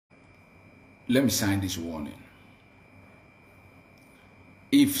let me sign this warning.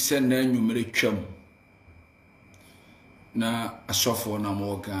 If send a numeric chum na asofo na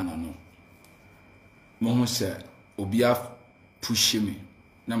mo Ghana no mo say obia push me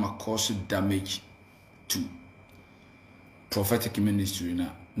na ma cause damage to prophetic ministry na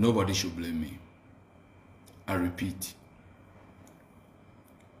nobody should blame me. I repeat,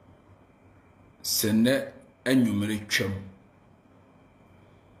 send a numeric chum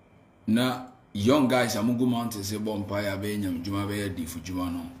na young guys amugu mountain say Bompire be nyam juma be di fu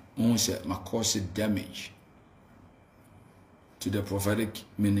juma no mo say ma cause damage to the prophetic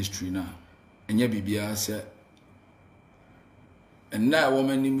ministry na enye bibia say and now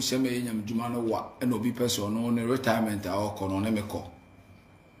woman nim say me nyam juma no wa and obi person no ne retirement a o no ne me call.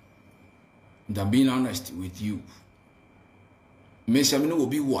 I'm being honest with you. Me say me no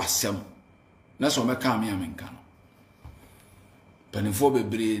obi wasem na so me ka me amenka no penifo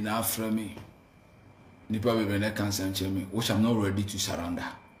bebre na afra me nipa bebre na cancer me which I'm not ready to surrender.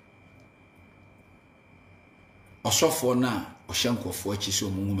 Osofo na ohyankofo achi so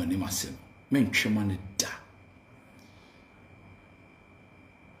mu mani masem me ntwema ne da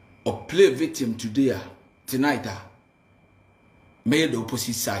or play victim today tonight may the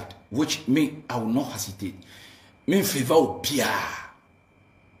opposite side, which me I will not hesitate. Me favor opia.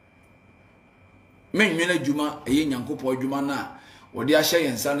 Me nwene djuma eye nyankopon djuma na wode ahye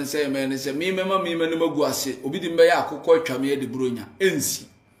yensa ne say me ne say me mema me mani magu ase obi di mbe ya akokọ atwa me de bronya ensi.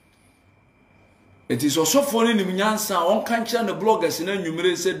 It is also funny nim nyansa on kan kire the bloggers na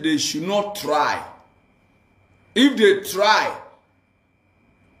nwumere said they should not try. If they try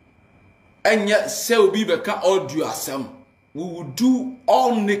and yet say obi beka audio asem, we will do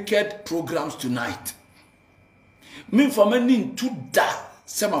all naked programs tonight. Me for me to da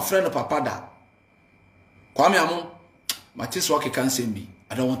say my friend Papa da. Kwame Amoh, my work can send me.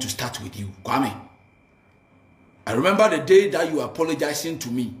 I don't want to start with you, Kwame. I remember the day that you apologizing to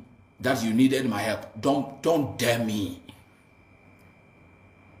me that you needed my help. Don't dare me.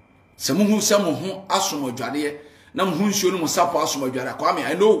 Samuhu asumo dwade na mhu nsuo no musapo asumo dwade. Kwame,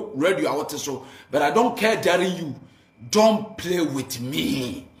 I know radio awot so, but I don't care daring you. Don't play with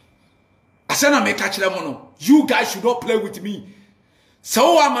me. Asana me catch them no. You guys should not play with me.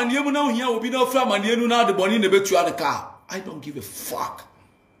 So amaniemu na ohia obi na ofra amanienu na de boni na betu adeka. I don't give a fuck.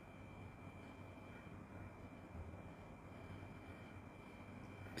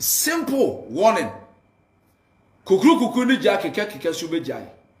 Simple warning. Kukuru ni ja keke su bejai.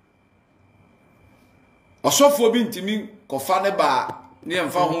 Osofo bi ntimi kofa ne ba ne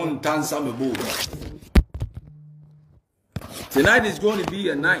emfa ho ntansa mebo. Tonight is going to be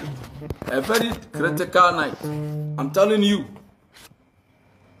a night, a very critical night. I'm telling you.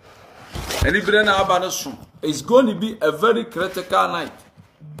 It's going to be a very critical night.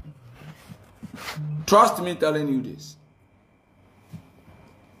 Trust me telling you this.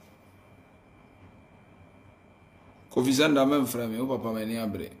 Kofizanda men frame, o papa meni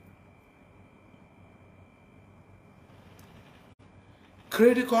abre.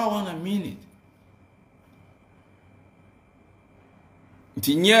 Critical one, I mean it.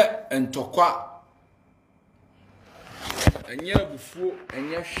 Tinye entokwa enye Obofour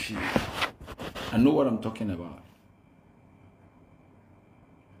enye shi. I know what I'm talking about.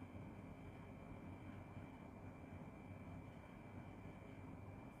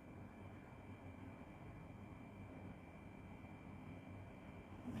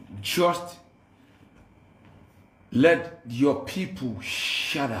 Just let your people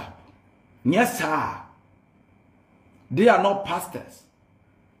shut up. Yes, sir. They are not pastors.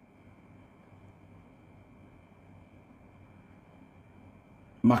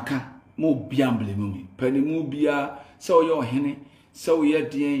 Maka mo biamble mumi pani mu bia so yo hene so ye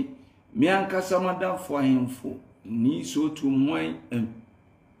den mi anka samada fo ahemfo ni so to mwan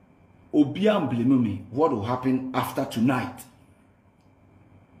obiamble mumi. What will happen after tonight?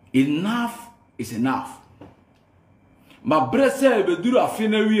 Enough is enough. Ma brese ebeduru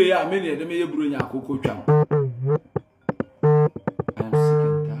afina wiye ya me ne de me yeburo nya akoko twam. I am sick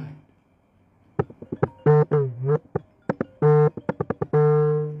and tired.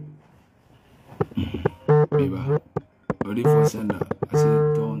 Biba, ready for sender. I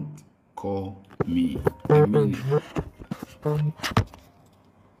said, don't call me. I mean it.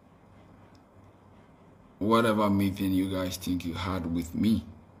 Whatever meeting you guys think you had with me.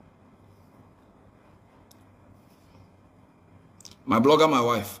 My blogger, my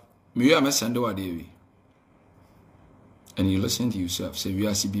wife, me am a sender wa dewi. And you listen to yourself. Say, we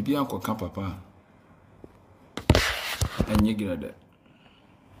are CBB and Kokan Papa. And you get that.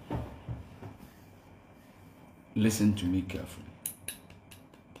 Listen to me carefully.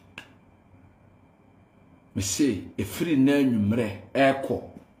 me say e free na anwumre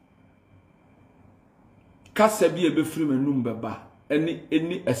eko kasa bi e be free manum beba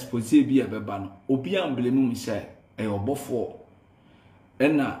eni expose bi e beba no obi amblem mu say e Obofour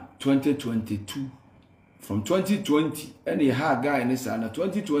ena 2022 from 2020 eni ha guy ni sa na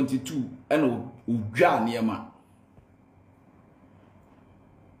 2022 ena udwa niema.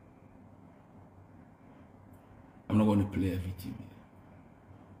 I'm not going to play everything.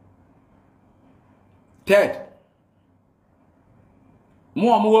 Third,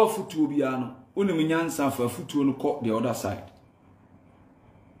 mo amowa futuo bia no oni munyansa fa futuo no ko the other side.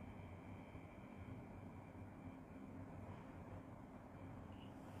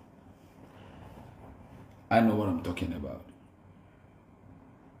 I know what I'm talking about.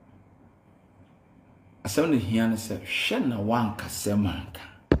 Asem ne hian se hwe na wanka semanka.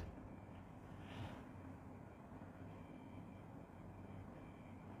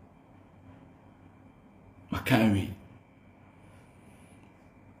 Makanwi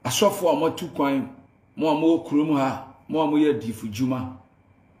asofo amatu kwan mo amo kurum ha mo amo ye difujuma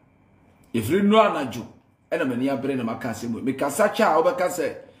efri no anajo ena mani abre na makase mo me kasa cha obeka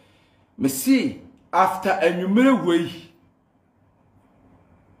se me see after anwumere wei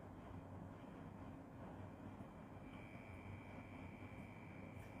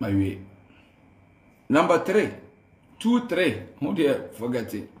my way number 3 who dare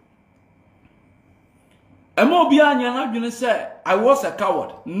forget it. Emo bi anya na dwene say I was a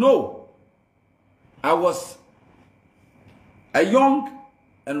coward. No. I was a young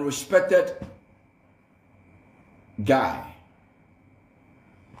and respected guy.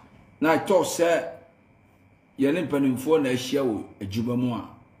 Na I thought say ye ne panimfo na ahia wo adwuma mu a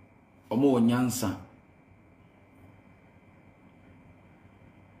omo nyansa.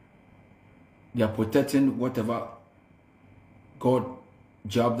 They are protecting whatever God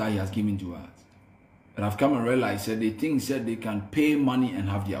job that he has given to us. And I've come and realized that they think that they can pay money and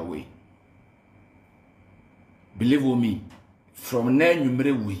have their way. Believe me, from now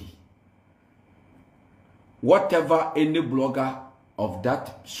we, whatever any blogger of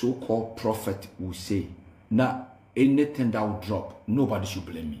that so-called prophet will say, now anything that will drop, nobody should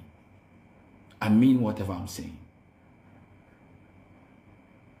blame me. I mean whatever I'm saying.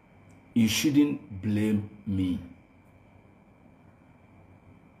 You shouldn't blame me.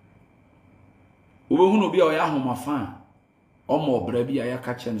 Obohunu bia o ya homafan omo obra bia ya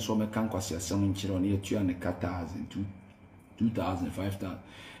ka che ne so meka nkwase asem nkyere on yetua ne 1000 2000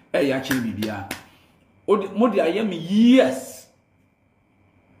 5000 ya che bibia mo de ayem years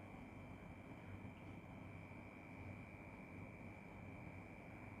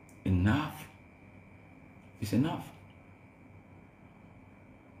enough is enough.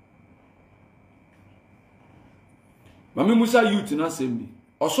 Mami Musa youth na sembi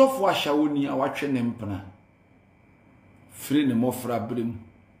osofo ahawoni a watwe ne mpena free ne mofra brem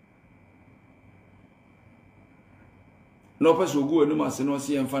no peso ogu enu ase no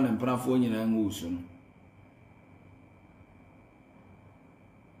se yemfa ne mpena fo nyina ngusu no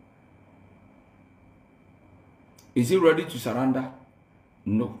is he ready to surrender?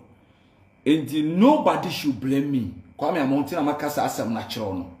 No. And nobody should blame me. Kwame Amoh na makasa asem na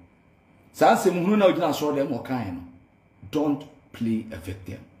kire no sa asem hunu na ogina so dem okan no. Don't play a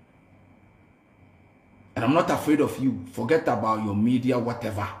victim. And I'm not afraid of you. Forget about your media,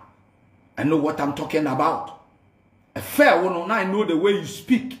 whatever. I know what I'm talking about. A fair one, I know the way you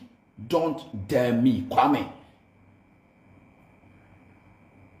speak. Don't dare me, Kwame.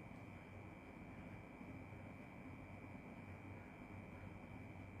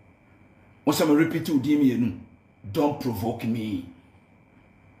 Once I'm repeat to you, don't provoke me.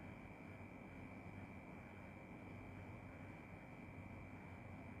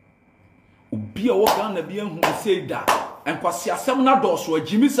 Bia wo gan na bia hu say da enkwase asem na doso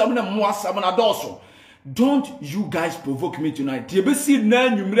agimi sam na mo asem na doso. Don't you guys provoke me tonight. You be see na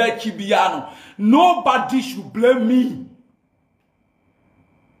nwumre achi bia no. Nobody should blame me.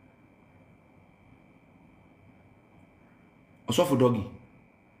 Osofo doggy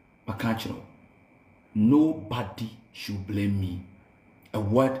makachiro. Nobody should blame me. A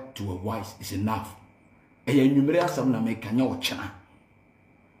word to a wise is enough. Eya nwumre asem na me kanya wo chena.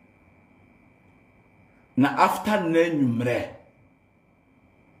 Na after nenumre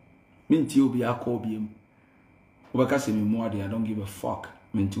minti obi akobiem obaka se me mo ade I don't give a fuck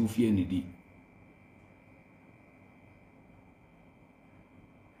minti ofie nidi.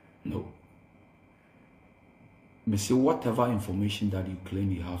 No. Me say whatever information that you claim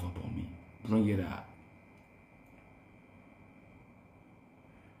you have about me, bring it out.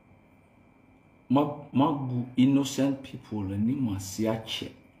 Magu innocent people and ni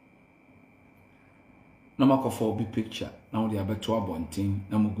masiache. na makofo obi picture na wo de abeto abonten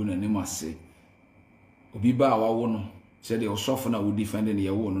na mugu na nim ase obi ba awawo no say the osofo na wo defend ne ye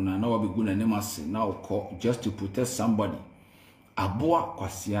wo no na wabegu na nim ase na okọ just to protect somebody aboa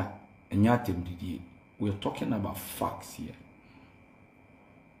kwasia enya atemdidie. We're talking about facts here.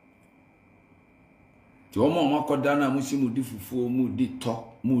 The omo makoda na musi mudi fufuo mudi to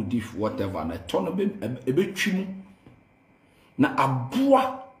mudi whatever na to no ebetwi mu na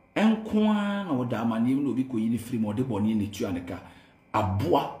aboa enkoa na woda amani no obi koyi ni free mo de boni ni tu aneka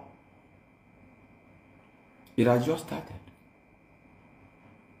aboa. It has just started.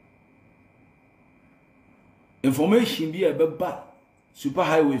 Information be ebeba super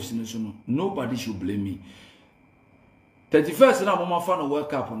highways in so nobody should blame me. 31st na mama fa no World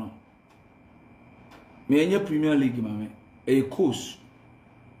Cup no. Me enye Premier League mame e course.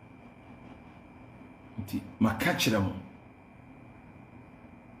 Nti makachira mo.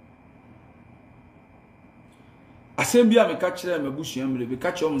 Asem bia me kachira me busua mre be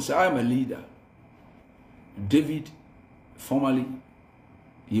kachira mo say I am a leader. David formerly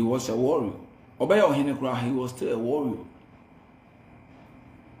he was a warrior. Obey ohene kra he was still a warrior.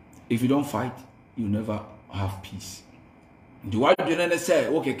 If you don't fight, you never have peace. The why do you say,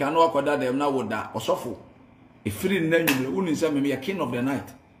 okay, can no akoda dem na woda osofo. E free nanwumre unu say me king of the night.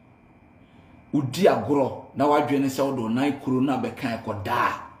 Udi agoro na wadwe ne say odo nan kuro na be kan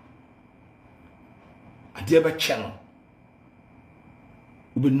akoda. Ade be chelo.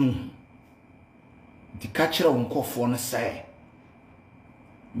 Ubenu. Di kachira wonkofo no say.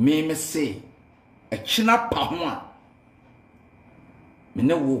 Me say e china pa ho a. Me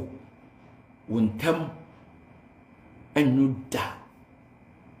ne wo wontam anyuda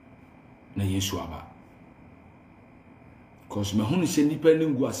na Yesu aba. Cause me hunu se nipa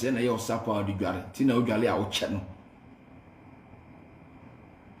ningu ase na ye osapa odware ti na odwale a wo che no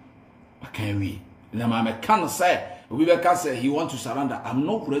akan wi na ma me kan say obi be ka say he want to surrender. I'm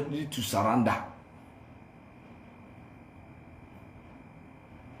not ready to surrender.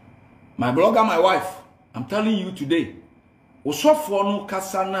 My blogger, my wife, I'm telling you today, Osofo no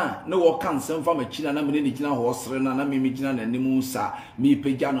kasana na wo kan semfa machina na me ne gina ho sere na me gina na nim sa me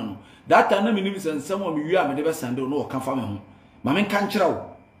pegya no. That time na me nim sensem o me wi a me de be sande no wo kan fa me ho. Ma me kan kira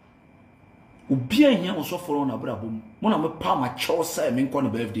wo. Obi ahia osofo no brabo mo na me pa ma chew say me nko no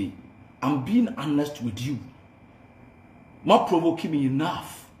birthday. I'm being honest with you. Ma provoke me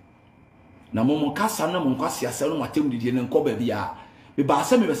enough. Na mo kasa na mo kwase ase no matem didie ne nko ba bia. Me ba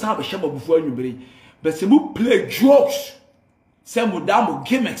se me be san be hye babufu anwumbre. Be se mu play jokes. Se mu da mu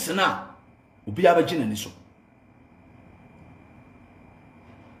gimmicks na obi abagina ni so.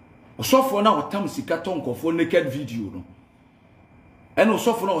 Osofo na wotam sika to nkofo naked video no. Eno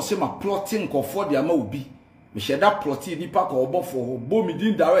osofo na o se ma plotting nkofo de ama obi. Me sheda plotting nipa ka Obofour bo mi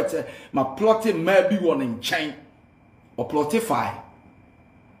din direct ma plotting ma bi won nchen. O plotify.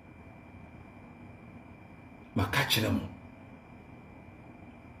 Ma kachire mo.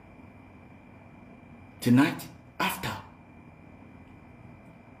 Tonight after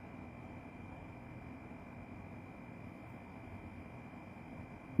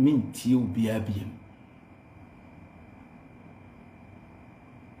minti obi abiem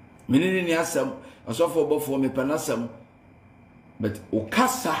menene ni asem asofo Obofour me panasem but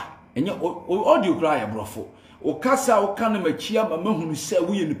okasa enye audio cry abrofo okasa okana machia ma mahunu se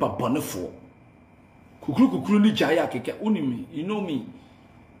wo ye nipa bonefo kukuru ni jaya keke unimi you know me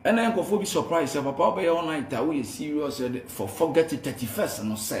and then go for be surprised papa obey all night we serious for forget it 31st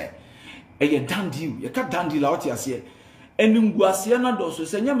no say e done deal you can done deal out here enungu ase na do so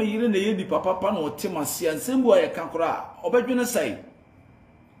se nya me yire na ye di papa na otemase ansembu aye kan kora obedwene sai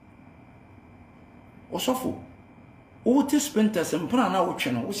osofo o te spenta sempra na wo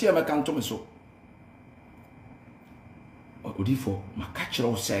twe no wo se me kan to me so odifo makachira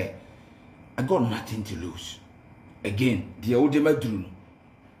wo say I got nothing to lose again the old madru.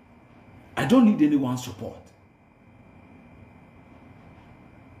 I don't need anyone's support.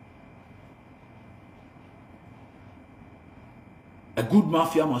 A good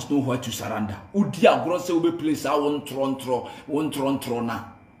mafia must know where to surrender. Udi agro se ube place a won tron na.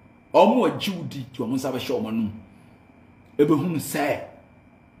 Omo ajiudi ti omo sabe hye omo num. Ebe hun se.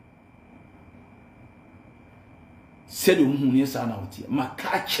 Se de hun ne sa na wotie. Ma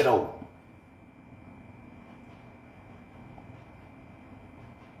ka kire wo.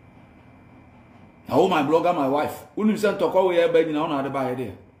 Oh, my blogger, my wife. Unu sent to call we everybody now na de buy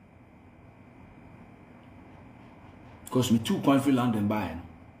there. Because me 2.3 land and buy.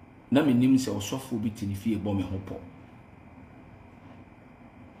 Na me nim se osofo bi tini fie bo me hopo.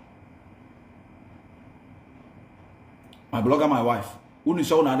 My blogger, my wife. Unu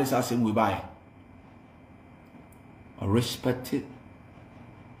so na this asem we buy. I respected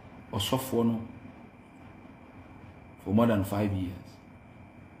Obofour no for more than 5 years.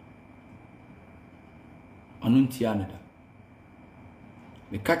 Anuntia neda.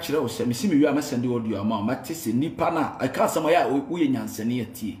 Me catch her say me see me we send the audio ama mate se nipa na I can't say ya wo ye nyansane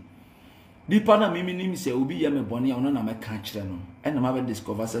atie. Nipa na me nim say obi ye me bone ono na me catch her no. E na ma be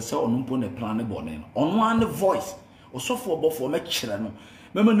discover say ono mpo na plan ne bone no. Ono an voice Osofo Obofour me kire no.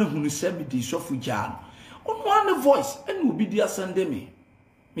 Me ma na hunu say me di sofo gya no. Ono an voice e na obi di asande me.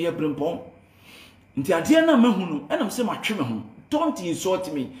 Me ye brempon. Nti ade na me hunu e na me say ma twe me ho. Don't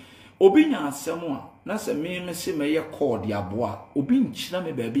insult me. Obi nya asem a na se me se me ye call di aboa obi nkyira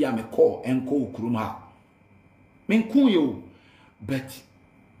me ba bia me call enko okurum ha me nku yo but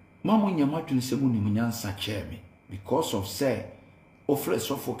mama nya madwun se mu ni nyansa che me because of say ofre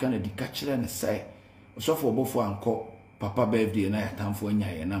sofo kana di ka kire ne say sofo Obofour anko papa birthday na ya tamfo anya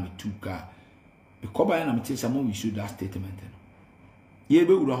ye na me tuka because ba na me tell some we should that statement no ye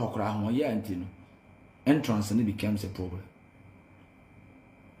be wura hokora ho ye anti no entrance ne becomes a problem.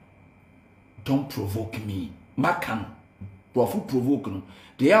 Don't provoke me. Makan. Profu provoke no.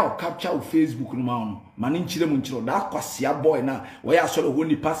 They are capture on Facebook no man. Manin chile munchiro. That kwasia boy na. Why I saw the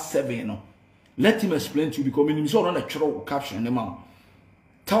only past 7 no. Let him explain to you because me so on the chiro caption the man.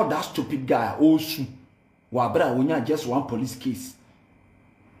 Tell that stupid guy Owusu. Wabra wonya just one police case.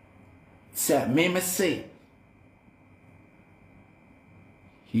 Say me say.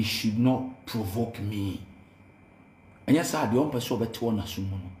 He should not provoke me. And yes, I don't person beto na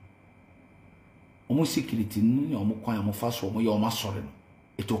sumo no. Omo security ni omo kwan omo faso omo ye omo sore no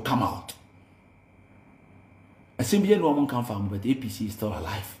it will come out. Assembly no omo kan fam but APC is still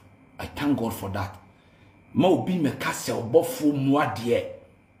alive. I thank God for that. Ma obi me kase Obofour mu ade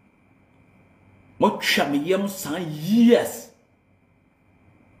mo twa me yam san years.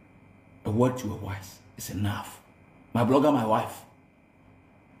 A word to a wise is enough. My blogger, my wife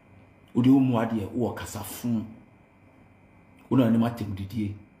odi mu ade wo kasa fun una ni matem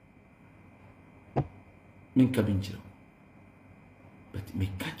didie min kabinjiro but me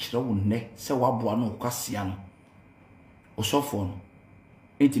catch rawo ne se waboa no kwasia no Obofour no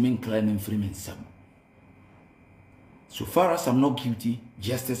enti min clear no free men sam. So far as I'm not guilty,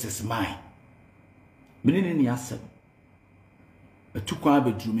 justice is mine. Menene ni asem etukwa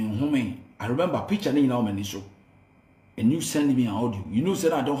bedru me home. I remember picture ni na o mani so and you send me an audio. You know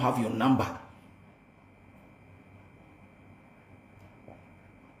said I don't have your number.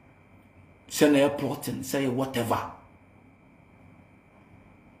 Send a plot and say whatever.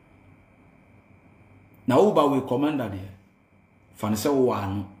 Now Uba will commander there. Fansa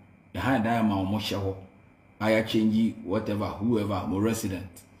one behind that man Mosheho. I change whatever, whoever, my resident.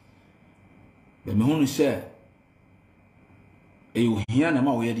 But me only say you hear na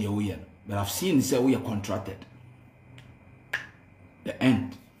ma we dey but I've seen say we are contracted. The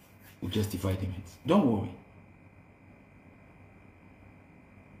end will justify the means. Don't worry.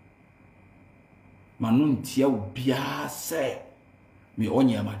 Manun tia ubia say me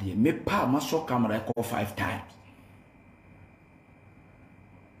onye amade me pa maso camera call 5 times.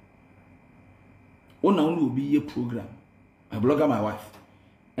 Ona unu obi ye program. My blogger, my wife.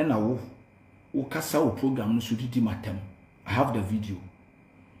 And I wo kasa wo program no so didi matem. I have the video.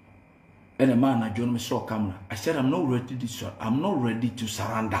 And a man I joined me saw camera. I said I'm not ready to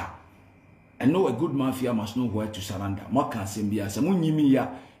surrender. I know a good mafia must know where to surrender. More can say be as a munyimi ya.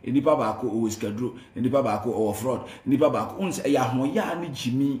 Nipa baako o schedule, nipa baako o fraud, nipa baako uns ya ho ya ni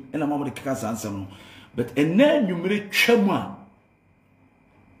jimi na mama de kaka sansam no. But ena nwumere twama.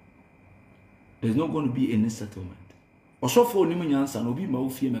 There's not going to be any settlement. Obofour ni munyansa no bi ma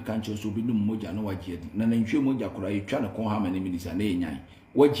ofie meka nche so bi no moja na wagye adi. Na nantwe moja kora yetwa na kon ha ma ne minisa na enyan.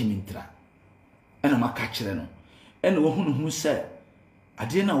 Wagimi ntra. Ena maka kire no. Ena wo hunu hu se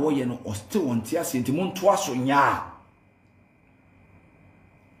ade na wo ye no o still wonte ase nti mo nto aso nya.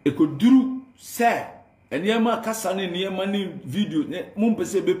 Ekoduru se enema kasa ne niema ni video ne mo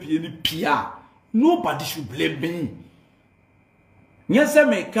pese be pie ni pia. Nobody should blame me. Nyasa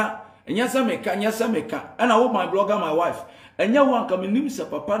meka and I want my blogger, my wife. And ya one come in se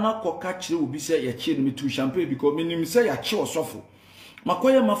papa na koka kire obi se ya chie me to champagne because me nim se ya chi osofo.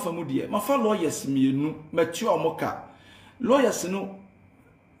 Makoya mafamu de. Mafa lawyers mienu, metu omoka. Lawyers no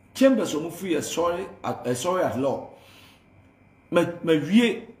chambers omo free sorry at law. Me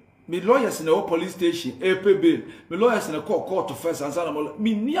wie me lawyers na police station bail. Me lawyers na court first and sana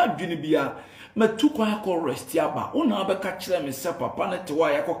me ni adwene bia. Me tu kwa ko rest aba una be ka kire me se papa na te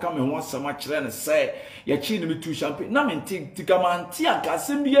wa ya ko ka me ho asama kire ne se ya chi ne me tu champagne na me tika man ti aka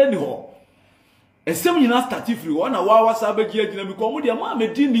sem bia ni ho esem nyina start free one wa wasa be gi agina me ko mo de ma me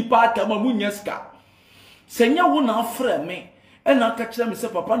di ni pa ata ma munyeska Senya wo na afra me e na aka kire me se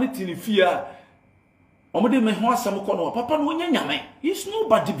papa ne tini fia omode me ho asem ko no papa no nya nyame. He's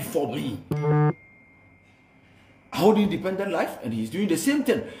nobody before me. I hold independent life and he's doing the same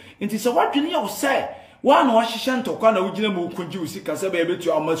thing. It is a what you need say. One was shan to kana ujina mu kunji usika se be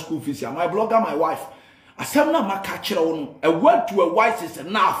to our school fees. My blogger, my wife. Asem na maka kire wo. A word to a wife is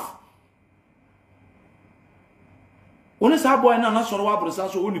enough. One is our boy na so wa brosa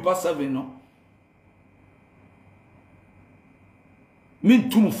so oni pass 7 no.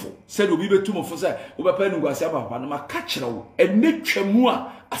 Min tumfo said obi be tumfo say wo be pa nu gwase papa no maka kire wo. Ene twamu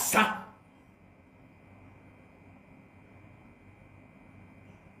a asa.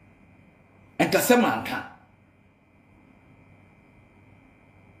 And Kasamanka.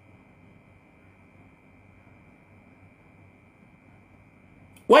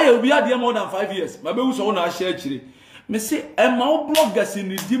 Why you be there more than 5 years? My baby so na share chiri. Me say e ma bloggers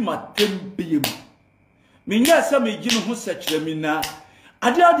ni di matem biem. Me nya say me ginu ho sekire mi na.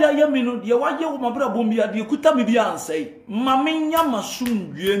 Ade ya mi no de waje wo mabra bom bia de kuta mi bia ansai. Ma me nya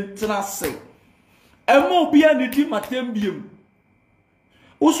masum dwie ntena se. E ma obi ani di matem biem.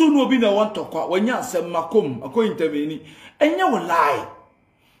 Usu no obi na want to kwa wanya asem makom akọ intervene enya wo lie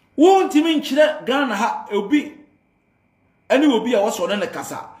wo ntimi nkyire Ghana ha obi ani obi a woso na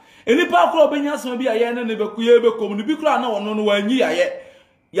kasa enipa akọ obenya asem bi aye na ne bekuye bekom ne bi kura na wono no wanyi aye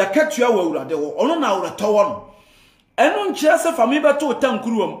ya katua wa urade wo ono na urato wo enu nkyire se fami beto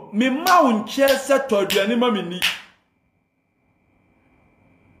tankuruom me ma wo nkyire se to aduane ma meni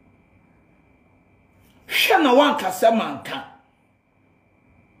hwe na wan kasa manka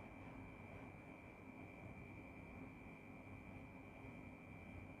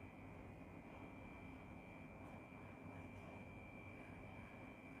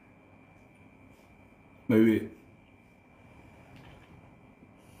Maybe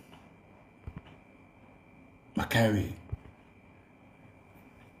Makari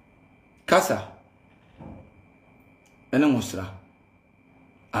Kasa Ene musra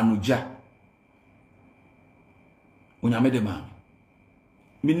Anuja Unyame de ma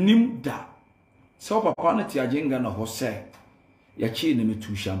Minim da So papa na ti ajenga na hose ya chi ne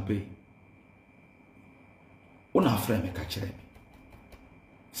metu champagne Una afra me ka kire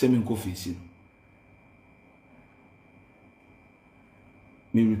se me nko fisi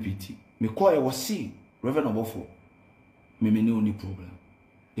me repeat me call was see Reverend Obofour me ni oni problem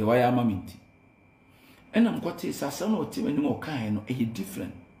ye why am minti enam kwate sasa na oti me ni mo kan no e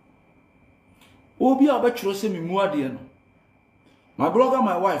different obi a ba chiro se me mu ade no my blogger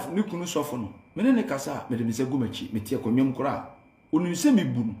my wife ni kunu sofo no me ne kasa me de me se gumachi me tie konwem kora onu se me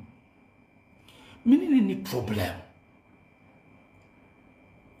bu no me ni problem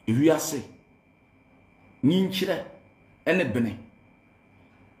ewi ase nyinkyire ene bene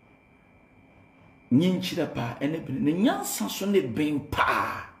nyinkyire pa ene bene ne nyansa so ne ben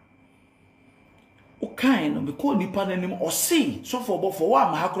pa o kan no me ko nipa nanim o see so for Obofour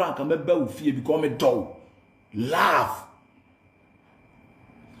wa ma hakura aka meba wo fie because me do love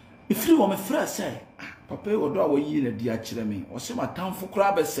ifri wo me fra say papa wo do a wo yi na di a kire me o se matamfo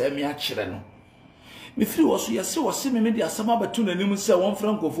kura be se me a kire no me free wo so yese wo se me de asama batu nanim se won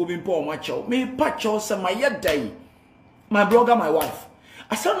frankofo bi mpa o ma chew me pa chew se ma yedai my blogger my wife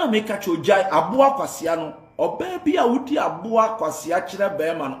asana me ka chew jai aboa kwasia no oba bi a wudi aboa kwasia kire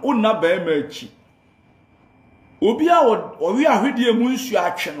be ma no onna be ma achi obi a owi ahwedie mu nsu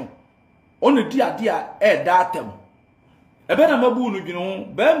atwe no ono di ade a e da atem ebe na mabu no dwene ho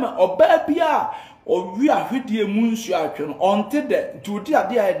be ma oba bi a owi ahwedie mu nsu atwe no onte de di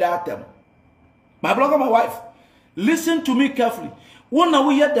ade a e da atem. My blogger, my wife, listen to me carefully. When are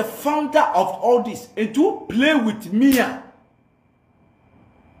we are the founder of all this and to play with me?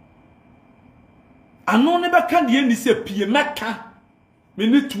 I know never can the end say P. Mecca.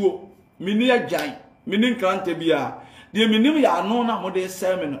 Minute, minia giant, meaning can't be a dear minim ya no na more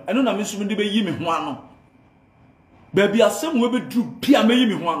sermon. I don't know Miss Mindy be yimi one. Baby, a some will be true Pia may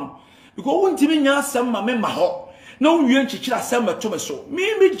me one. Because one timing ya some my member hot. No, you ain't chira samba to me so.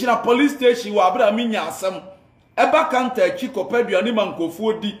 Me jina police station wa abra mi nya asem. Eba kanta chi kopadu ani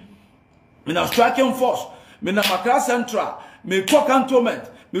mankofu di. Me na striking force, me na Makra Central, me ko cantonment,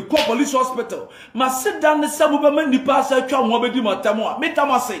 me ko police hospital. Ma sit down the sabu be man nipa sa twa wo be di matamo a. Me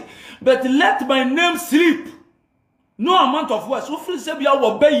tamase. But let my name sleep. No amount of words. So free say bia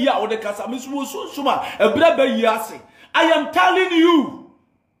wo be yi a wo de kasa me so suma ebra be yi ase. I am telling you.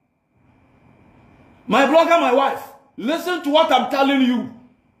 My blogger, my wife, listen to what I'm telling you.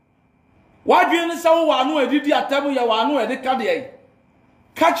 Why do you say wanu edidi atemu ya wanu edikade?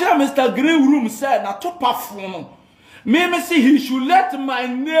 Catcher Mr. Green Room said na to perform. Me say he should let my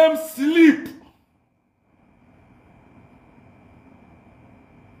name sleep.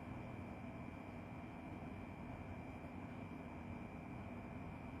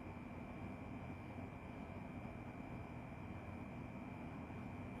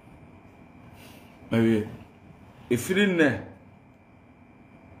 Maybe if you didn't know,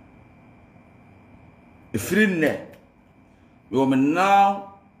 we are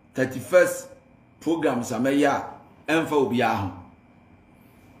now 31st programs are made and for Biahum.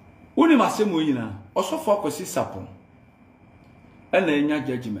 Only my same way, also focus is upon and then your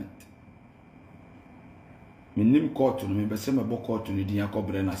judgment. Me nim court to me, but some about court to the Diaco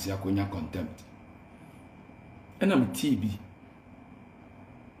Brenna Siaconia contempt. And I'm TB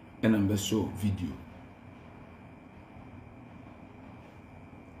and I'm so video.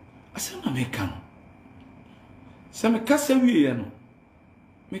 I said, I can. Some castle we no.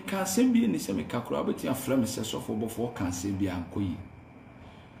 Me can send be any semi cacrabity and flames of Obofour can say be uncle.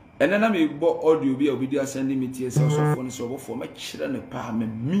 And then I may bought audio be a video sending me tears of phone so for my children a pa me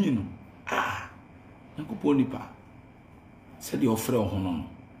mean. Ah, Uncle Ponipa said your friend Honon.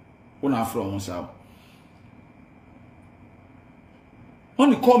 One after once out.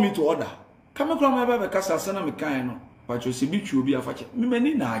 Only call me to order. Come across my baby castle, son of a kind, but you see, beach will be a father. Me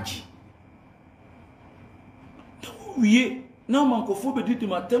many naji. We now Mancophobe did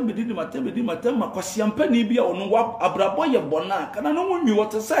my temper, my champagne be on what a braboya bona. Can I know me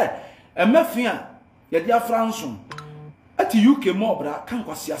what to say? And Mefia, yet dear Franson. At the UK more, but I can't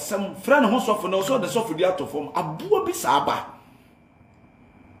was some friend who suffered also the soft the out of form. A boo bisaba.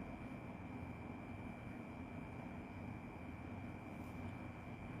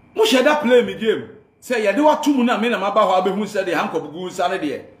 Who should I play me game? Say, you do what 2 minutes about who said the hank of goose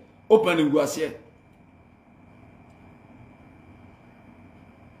salad opening was here.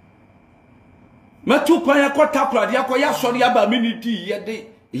 Matu kwanya kwata kwadi akoya sori aba miniti yede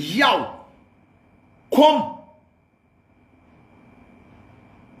yaw kom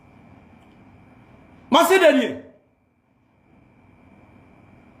masedani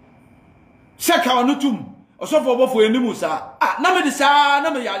seka onutum osofo Obofour enimu sa ah na me di sa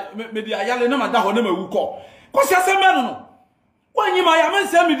na me di ayale na mada ho na mawu ko kwasi asema no wanyima ya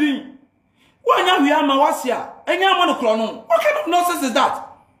mense medin wanya hwi ama wasia enya mo no kro no what kind of nonsense is that?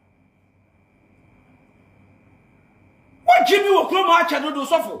 What Jimmy will come out and do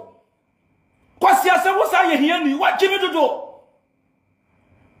suffer? Because yes, I was I hear me. What Jimmy to do?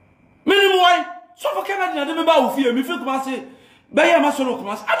 Minimum, suffer cannot never bow fear me. Feel my say, Bayer Masolo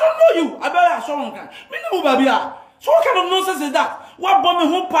commands. I don't know you. I bear so long. Minimum, Babia. So what kind of nonsense is that? What bomb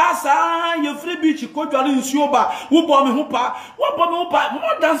who pass? Ah, your free beach, you go to in Sioba. Who bomb who pass? What bomb who pass?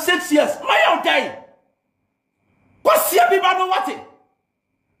 More than 6 years. My own day. What's here, people? What it?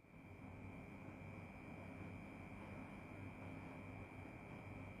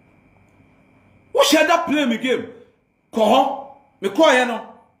 Who should that play me game? Call me call you know.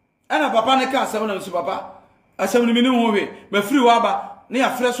 And a papa ne can 7 of papa. I 7 minimum way. Me free waba near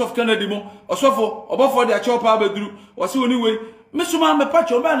fresh of Canada mo. Or so for Obofour their chopper bedru. Or so anyway. Me suma me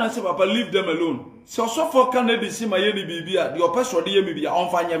patch your man and say papa leave them alone. So for Canada see my yeni bibia. The oppressor de me be on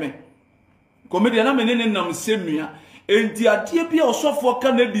fanya me. Comedian na me nam same me. Enti adie bia or so for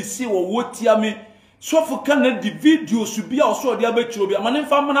Canada see or what ya me. So for Canada video should be also the abetro be. Man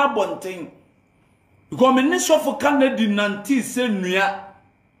family bonten. Because me so for Canada nanti se nua.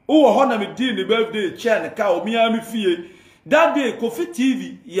 Oh, honor me did the birthday chair and cow me am fie. That day Kofi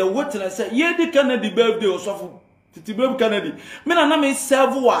TV ye what and I say ye the Canada birthday or so for Titi Canada. Me na me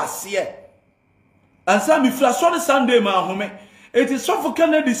serve was here. And some me flash on Sunday ma home. It is so for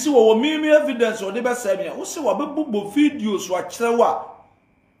Canada see what me evidence or the best say me. Who say what book videos what chewa.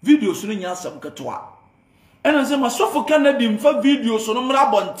 Videos no nya sam katoa. And I say my so for Canada mfa videos no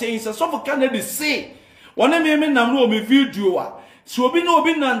mra bonten say so for Canada say one me nam no me video so obi no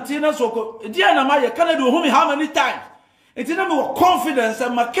obi Natina so dia na ma ye Canada who me how many times it na me with confidence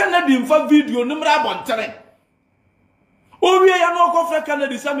and my Canada mfa video no mra bonten obi ya no go for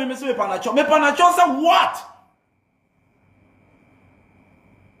Canada say me say me panacho say what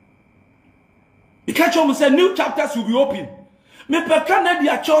you catch on say new chapters will be open me per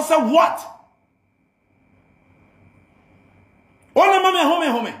Canada cho say what one mama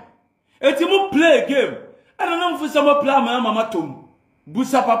home etimu play game. I don't know if some play my mama tom.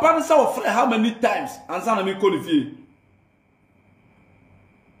 Busa papa na say how many times answer na me call fie.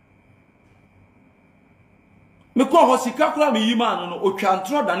 Me ko hosika kura me yima no otwa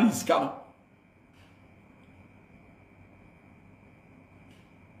ntro dan isika no.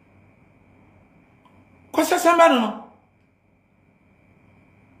 Ko se samba no.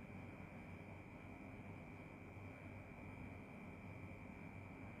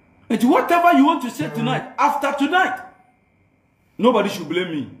 And whatever you want to say tonight, after tonight, nobody should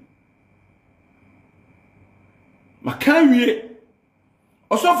blame me. Ma can we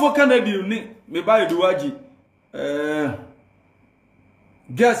also for Canada me buy duwaji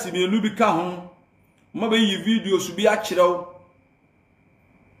gas me nubi ka ho Mabe yi video so bi a kyerɛw.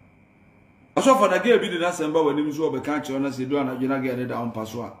 Aso for na girl bi de na semba wani so obeka kyerɛw na se do na dwena girl da on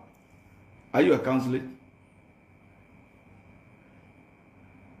paso a. Are you a counselor?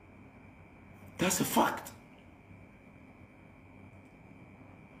 That's a fact.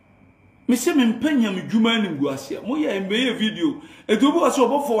 Me se me mpanya me dwuma nim gu ase. Mo ye mbeye video. Edobo aso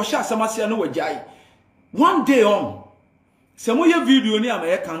Obofour sha asamase na wajai. One day on. Se mo ye video ni am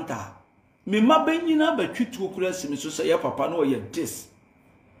ye kanta. Me mabanyina batwitu okura simi so se ye papa no ye this.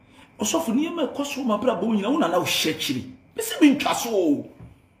 Osofo ni me koso mabra bo nyina wona na wo hyekiri. Me se me ntwaso o.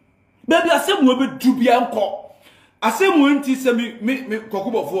 Baby asemu be dubia nko. Asemu nti se me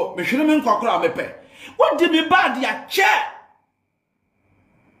kokobofo me hwene me nkokora mepe. What did me bad ya che?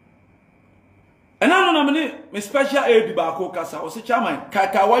 And I don't know me special aid ba ko kasa o se chairman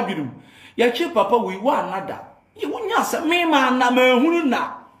kaka wadwinum. Ya che papa we wa another. Ye wonya se me ma na ma hunu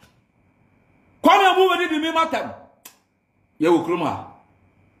na. Kwame Amoh we di me matam. Ye wo krom ha.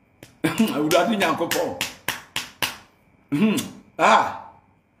 Awurade nyankopon. Ah.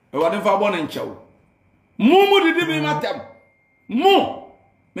 E wa den fa bo na nchew. Mu di me matam. Mu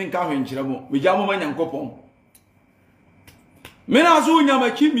me nka hwe nkyere mo. Me ja mo ma nyankopon. Me na so nya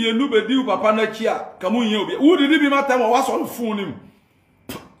machi mienu bedi papa na chi a kamu nya obi. Wo di me matam wa so fun nim.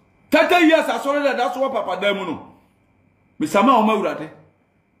 30 years asore that's what papa damu no. Me sama o ma Awurade.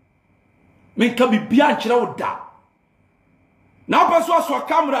 Me nka bibia nkyere wo da. Na paso aso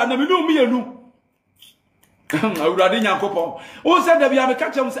camera na me no mienu. Awurade nyankopon. O said that we have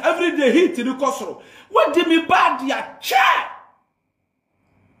catch him every day hit the kosoro. What did me bad ya che?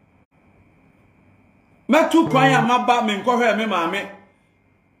 Me tu kwan ya maba me nkohwe me maame.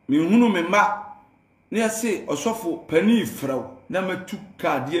 Me hunu me ma. Na say osofo pani ifraw na matu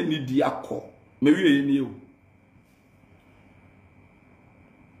card ye ni di akọ. Me wie ni o.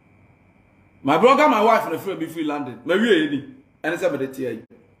 My brother, my wife, and a friend before London. Me wie ni. And it's about the tea.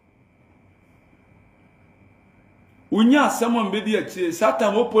 Unya someone be the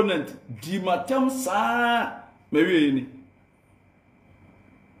Satan opponent. Di matam sa me wie ni.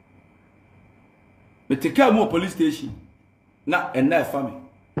 Me take more police station. Na and na family.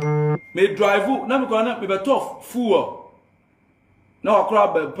 Me drive na me ko na me be tough fool. Na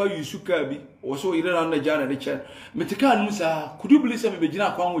wakra be pa yusuka bi. O so ire na Nigeria na che. Me take anu sa could you believe say me be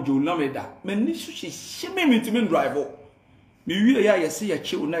gina kwa wo na me da. Me ni so she me ntimi drive. Me wie ya yesi ya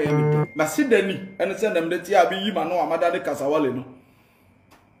che na ya me de. Na sidani ene se ndem de ti abi yi ma no amada de kasawale no.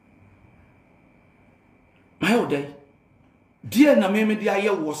 Mayo dai. Die na me de aye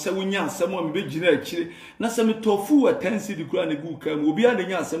wo se wonya asem o me be gina akire na se me tofu atansi di kura na gu kam obi a na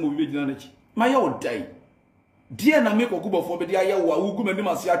nya asem o be gina na chi. Mayo dai. Die na me kokubofo be de aye wo awu ma ni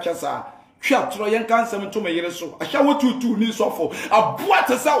mase akyasa. Twa tro yen kan asem to me yire so. Ahya wo tutu ni sofo. Aboa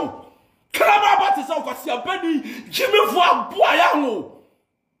te sawo. Krama ba te sawo kwasi abani jimefo aboa ya ho.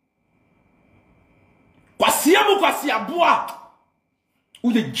 Kwasi amu kwasi aboa.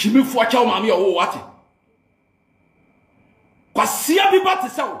 Uye jimefo acha o maame o wate. Kwasi abi ba te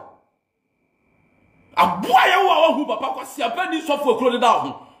sawo. Aboa ya wo hu papa kwasi abani sofo ekro de da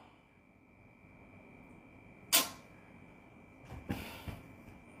ho.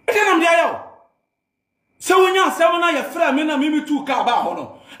 Ekenam dia yo. Se wonya asem na ye fra me na mimi tu ka ba ho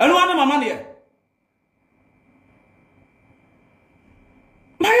no. Enu ane mama ne ye.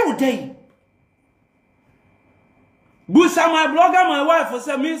 My day. Busa my blogger my wife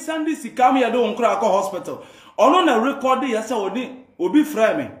say me Sunday sika me do nkra akọ hospital. Ono na record ye say obi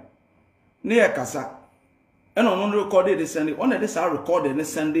fra me. Ne ye kasa. And on recorded the Sunday. On this I recorded the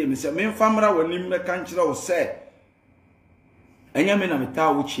Sunday. Me say me famra wani me kan kire o say. Enya me na me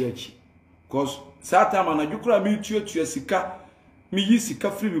ta wo chiechi. Cause Satan man adwukura me tuatua sika. Me yi sika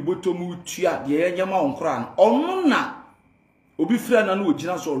free me boto mu tua de ye nyama onkra no. Ono na obi fra na no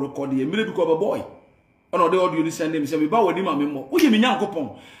ogina so record ye mere bi ko boy. Ono de audio ni Sunday me say me ba wani ma me mo. Wo ye me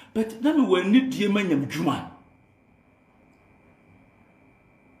nyankopon. But na me wani die manyam dwuma.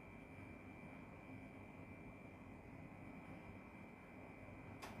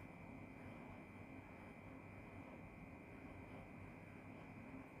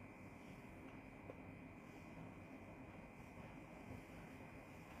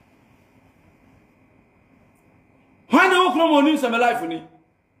 Money in my life ni.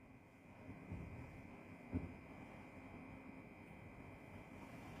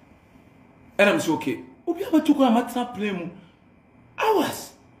 And I'm so okay. Obi abatu ko amatra play mu.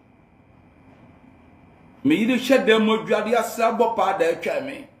 Hours. Me yide shed dem modwade asabo pa da atwa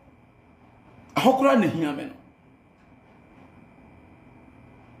me. Ahokora na hia me no.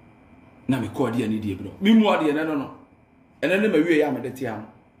 Na me ko ade ani die bro. Me mu ade na no. Ene ne ma wie ya me de tia.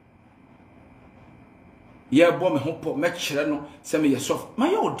 ye bo me ho po me kire no se me ye sof ma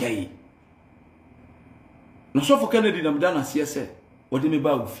ye odai no sof Kennedy na meda na se se odi me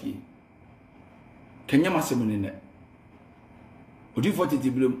ba ofie kenya masem ne ne odi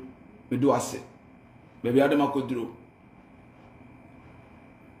 40 blem me do ase be bia de makoduro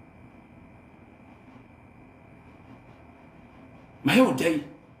ma ye odai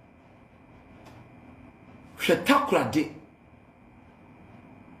hwetakurade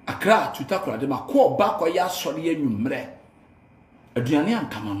akra tutakurade makọ ba kwa ya sori enwumre aduane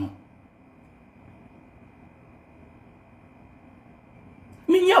ankama no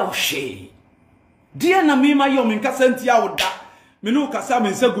minya ohwe die na mi ma yo min kasa ntia woda me no kasa me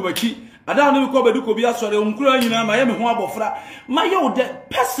nsagumaki ada no ko bedu ko bi asori onkura nyina ma ye me ho abofra ma ye woda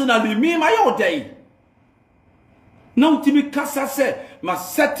personally mi ma ye woda yi na utimi kasa se ma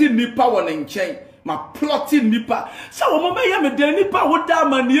seti nipa wona nchen ma plotting nipa sa wo mo me de nipa woda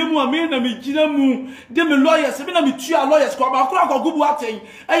amanie mu ame na me gina mu de me lawyers me na me tua lawyers ko ba kura ko gubu aten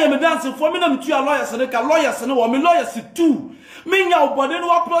eye me dance for me na me tua lawyers ne ka lawyers ne wo me lawyers too me nya obode no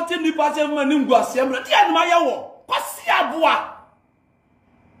wa plotting nipa se ma ni nguase emre de an ma ye wo kwasi aboa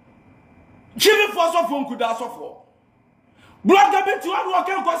Jimmy for so for nkuda so for blogger be tu anu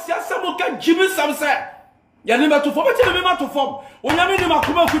okan kwasi asemo ka Jimmy samse ya ni ma to for be me ma to form onyame ni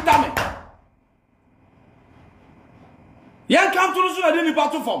makuma kuta me yan come to so ade ni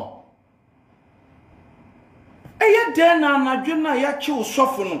battle form eye den na anadwe na ya che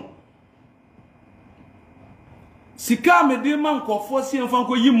osofo no sika me de man kofo si enfa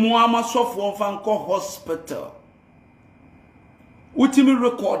nko yi mu ama sofo enfa nko hospital utimi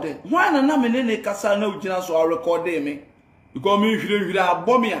recorded why na me ne kasa na ugina so recorded me because me hwire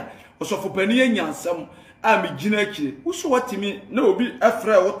abome a osofo pani enyansam a me gina akire uso watimi na obi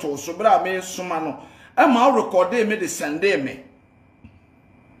afra woto so bra me soma no ama recorded me de sende me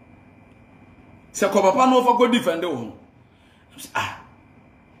se ko papa no fa go defend wo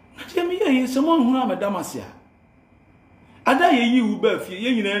na me ye se mo hu na madamasia ada ye yi u ba fie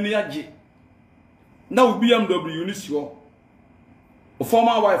ye nyina ni age na obi BMW ni si ho o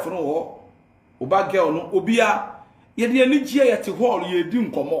former wife no ho o ba girl no obi a ye de ani gie ye te hall ye di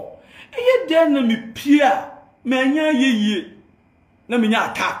nkomo ye de na me pia me anya ye na me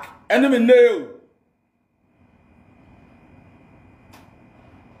nya attack ene me nail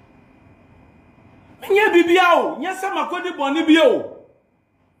nye bibia o nye se makodi boni bia o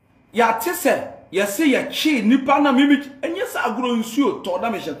ya tese ye se ye chi nipa na mimi enye se agro nsuo to da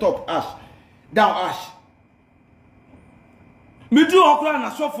me she top ash down ash me do okra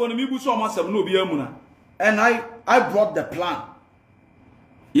na sofo no mi bu so masem no obi amu na and I brought the plan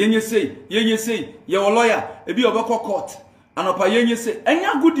yenye say ye lawyer ebi obekọ court anopa yenye say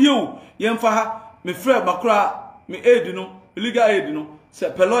enya godie o ye mfa ha me frɛ makra me aid no legal aid no se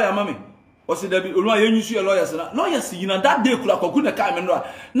pe lawyer mama Osi dabi olua yenyusu ye lawyers na lawyers yina that day kula kwaku na kai menra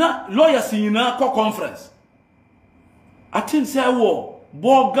na lawyers yina ko conference atin say wo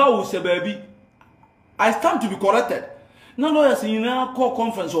boga wo se baby I stand to be corrected na lawyers yina ko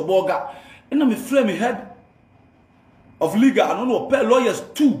conference o boga na me frame head of legal no pay lawyers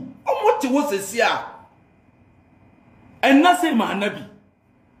too omote wo se sia en na say ma nabi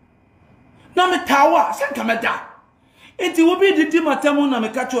na me tawa se kameda enti wo bi didi matemu na me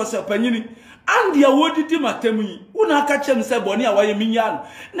kache o se panyini andi a wo didi matemu yi una kache me se boni a waye minya no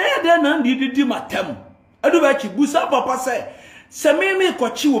na ye de na andi didi matemu adu ba chi busa papa se me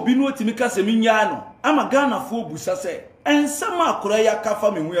kochi obi no otimi ka se minya no ama Ghana fo busa se ensama akora ya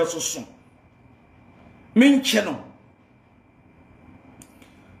kafa me hu yesoso minche no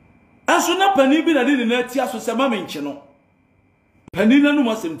aso na pani bi na didi na ti aso se ma minche no pani na no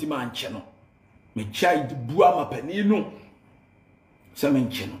mo semti ma nche no me chai bua ma pani no se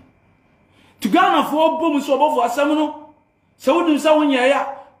minche no to Ghana fo bom so Obofour asem no se wodum sa wonya ya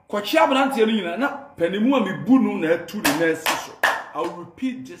kwachi abrantie no nyina na pani mu a me bu no na atu ni na so I will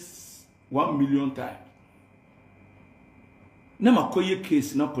repeat this 1 million times na makoye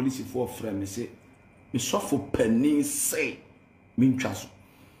case na police for frame me say me sofo pani say me ntwa so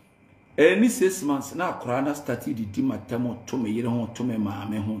any 6 months na akora na started di matamo to me yire ho to me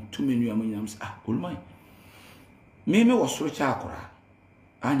maame ho to me nua manyam olumai me wo soro cha akora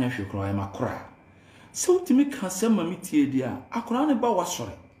anya hwekro ya makora so timi ka sema mitie dia akora ne ba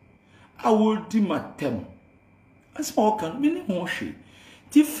wasore awo di matamo asma okan me ne ho hwe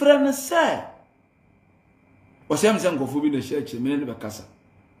ti frane say o sem sem gofu bi na church me ne be kasa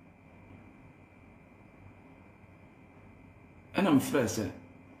ana mfrɛ say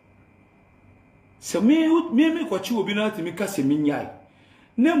se me kwachi obi na atimi ka se minyai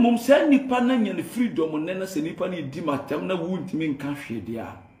na mum se nipa na nya ne freedom na se nipa na di matam na wu ntimi nka hwe dia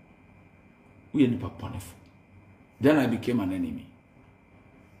wo ye nipa ponefo Then I became an enemy.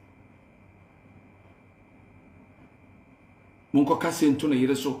 Munko kase nto na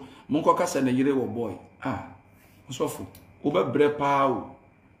yire so, munko kase na yire wo boy. Ah, osofo, obe bre pa o.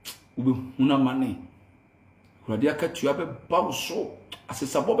 Obe huna mane. Urade akatua be ba so,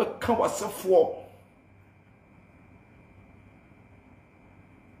 asesabo be ka wasefo.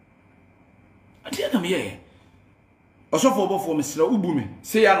 Ade na me osofo Obofour mesra ubu me.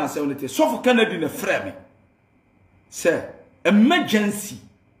 Say ya na se onete. Sofo Kennedy na frɛ me. Say emergency.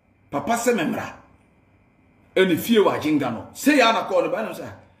 Papa se memra. Eni fie wa jinga no. Say ya na call ba na say.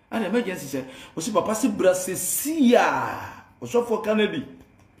 An emergency say. Osi papa se bra se sia. Osofo Kennedy.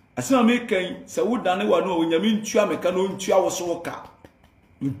 Asema me kan se wo dane wa no onyame ntua me ka no ntua wo so ka.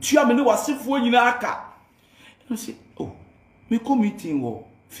 Ntua me ne wasefo nyina aka. No say, oh, me committee wo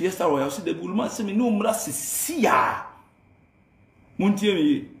Fiesta Royal se de bulma se me no mra se sia. Muntie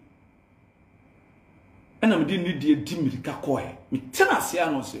me. Ena me di ni die di mirika koe. Me tena se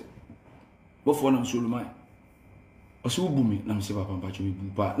ano se. Obofour na Solomon. Oso ubu me na me se papa mpacho me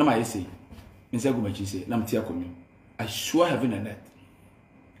bu pa. Na ma yesi. Me se go machi se na me tia komi. I swear heaven and earth.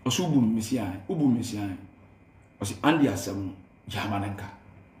 Oso ubu me si an. Ubu me si an. Osi andi asem jamanenka.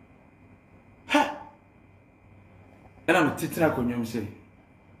 Ha. Ena me titira konyo me se.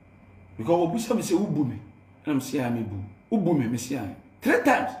 Because obusa me se ubu me. Na me se an me bu. Ubu me si an. 3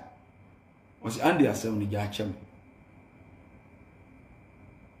 times. Was Andy asem ni jachem.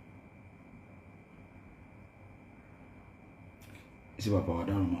 Isi papa wa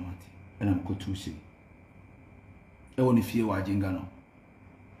dano mamati. Ena mkotu si. Ewo ni fie wa jinga no.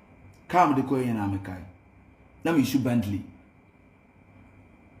 Kam de koye na mekai. Na mi isu Bentley.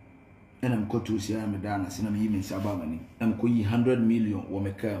 Ena mkotu si ya medana si na mi yimi nsaba mani. Na mkoyi 100 million wa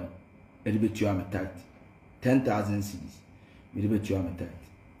mekam. Edi betu ya metati. 10,000 cedis. Mi betu ya metati.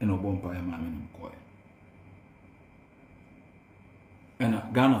 Ena obompa ya Maame Ng3G3. Ena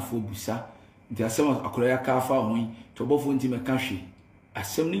Ghana fo busa nti asem akora ya kafa hon to Obofour nti meka hwe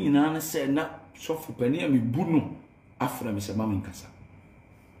asem ni nyina na se na sofo pani ami bu no afra me se mama nkasa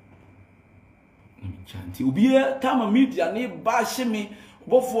nti ubie tama media ne ba hye me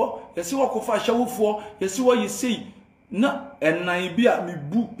Obofour yesi wakofa hyawofo yesi wo yesi na enan bi a me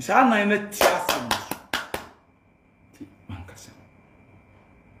bu sa nan na ti asem ti mankasa.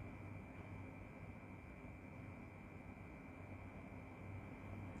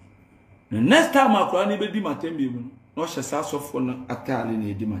 The next time I cry, be di matem bi mu no hye sa sofo no atale na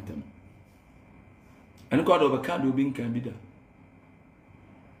edi matem. En ko do be kan do bi nkan bi da.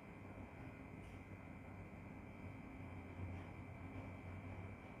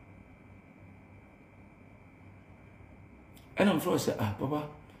 And I'm for say papa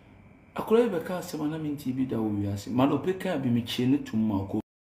akora be ka se mana minti bi da wo wiase. Ma no pe kan bi me chie ne tum ma ko.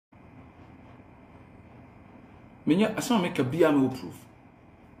 Menya asama me ka bia me proof.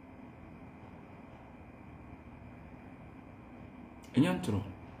 Enyantro.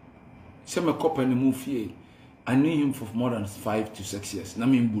 Se me kopa ne mu fie. I knew him for more than 5 to 6 years. Na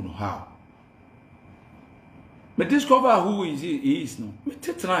me mbu no how. Me discover who he is no. Me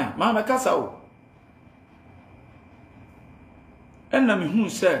tetran, ma me kasa o. Enna me hu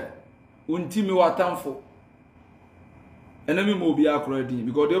se unti me watamfo. Enna me mo bi akora din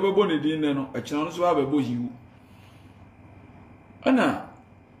because they be born din ne no, e kina no so abebo hiwu. Ana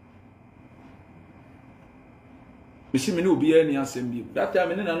Misi me no obi ani asem bi. That time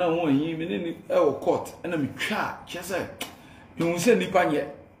me na ho ahin me ni e wo court na me twa chese. Me hu se nipa nye.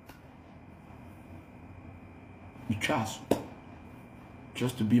 Me twa so.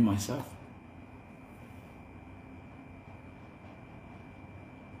 Just to be myself.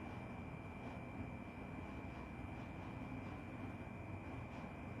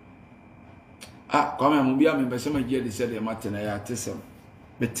 Kwame Amoh bia me bese ma gie de se de matena ya tesem.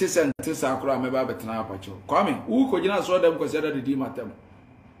 Betisen tisa akura me ba betena apacho. Kwame, u ko gina so dem ko se da di matem.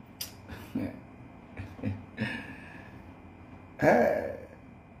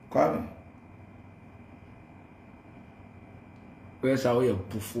 Kwame. Where's our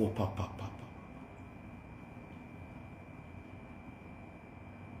bufo papa.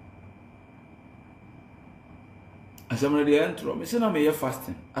 Asamre de entro, me se na me ye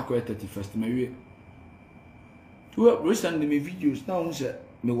fasting. Akwa 31st me wie. Tu recently me videos na un se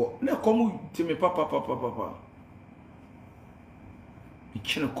me wo na komu ti me papa. Me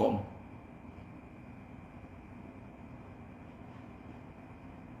chine kom.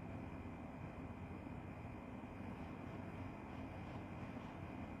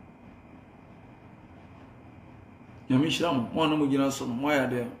 Ya mi shram mo na mo gina so mo ya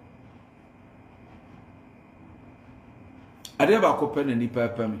de. Ade ba ko pe na ni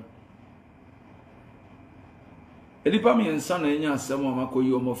pepe me. Edipa mi ensa na enya asem o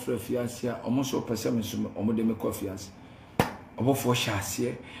makoyi omo fra fiase a omo so pese me so omo de me ko fiase Obofour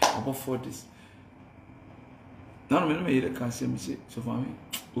shase Obofour this na me yire kan se me se so fa me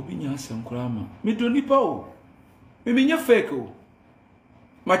obi nya asem kura ma me do nipa o me nya fake o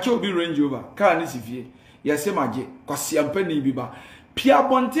ma che obi Range Rover car ni sifie yese maje kwase ampa ni bi ba pia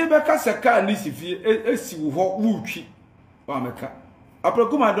bonte be ka se car ni sifie esi wo ho wutwi wa meka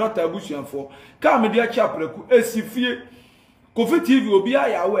apreku my daughter abusuanfo car me dia cha apreku esifie Kofi TV obi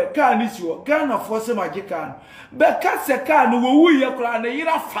aya we car ni si wo Ghana fo se maje car be ka se car no wo wuye kura na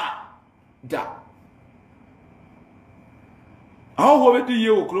yira fa da awo we di ye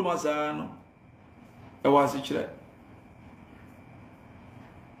okroma sa no e wa se kire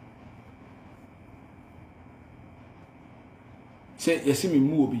se yesi mi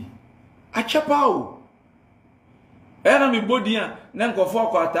mu obi achepa o era mi bodia na nkofo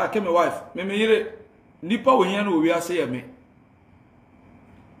akwa atake me wife me yire nipa wo hia na owi ase ye me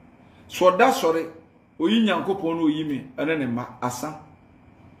so da sore oyi nyankopon no oyi me ene ne ma asa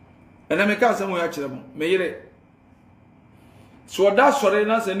ene me ka asem ya kire mo me yire so da sore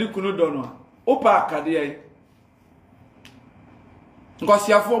na se ni kunu do no opa akade ai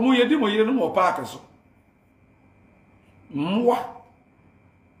ngosiafo mu yedi mo yire no mo pa akeso mwa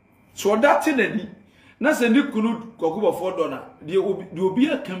so that nani na se ni kunu Obofour do na de obi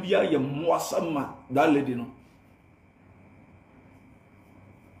aka bia ye mwa sama that lady no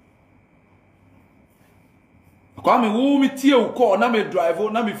Kwame wo mi tie wo call na me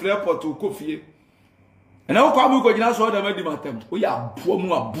drive na me free airport ko fie na wo Kwame ko gina so da ma di matam wo ya aboa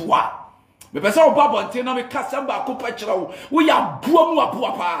mu aboa me pesa wo babo nte na me kasa ba ko pa kira wo ya aboa mu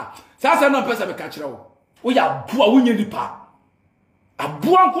aboa pa sasa na pesa me ka kira wo ya aboa wo nya nipa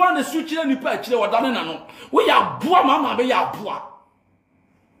aboa nko na su kire nipa kire wadane na no wo ya aboa mama be ya aboa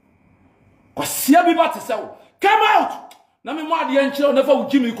kwasia bi ba te se wo come out na me mo ade nkire na fa wo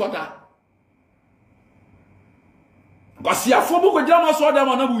gimi koda kwasia fo bu ko jira ma so da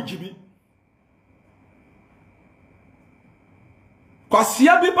ma na wo gimi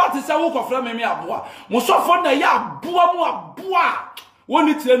kwasia bi ba te se wo ko fra me aboa mo so fo na ya aboa mu aboa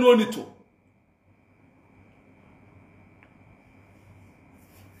woni tire no oni to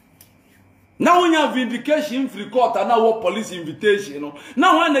now when you have vindication free court and now what police invitation no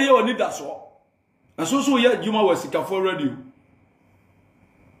now when they you need that so and so yeah Juma was sika for radio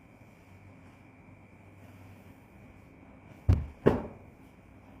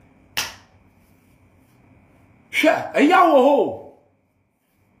sure eya wo ho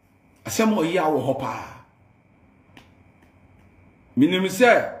asemo eya wo ho pa minim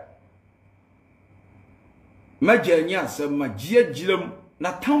se majanya asem magie giram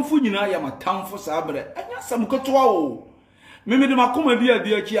na tamfo nyina ya matamfo sabre anya sam kotoa o meme de makoma bi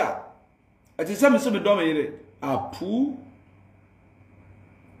adi aki a ati se me so me do me yire apu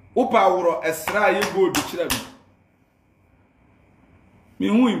opa woro esra ye gold kira mi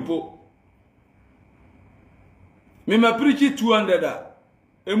hu impo me ma preach 200 a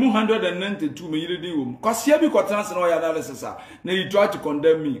emu 192 me yire di wo kwasia bi kwotana se na o ya analysis a na you try to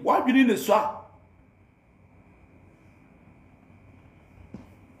condemn me why be ne so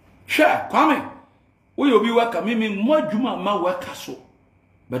sure Kwame we obi waka mimi mo adwuma ma waka so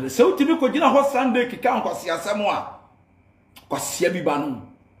but se utimi ko gina ho Sunday kika nkwase asem a kwasia bi ba no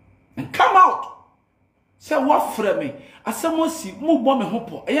and come out say what frame me asem si mo bo me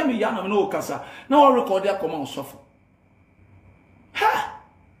hopo eya me ya na me no kasa na wo record ya come on suffer ha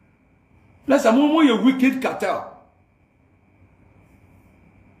let's mo ye wicked cartel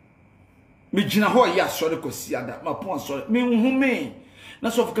me gina ho ya so de kwasia da ma pon so me hu me na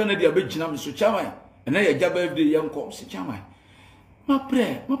so for Canada be gina me so chairman and na ya jaba everyday yankom se chairman ma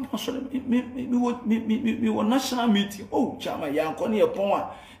pray ma pon so me wo national meeting oh chairman yankom ne pon a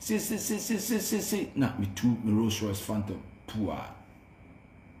si na me two me Rolls Royce Phantom poor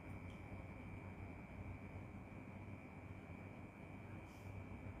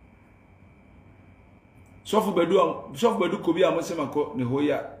so for bedu ko bi amose mako ne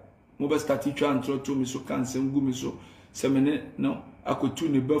hoya mo be start twa antro to me so kan sem gu me so semene no akotu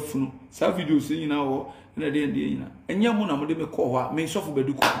ne bafunu sa video se nyina wo na de nyina enya mu na mo de me ko ho me sofo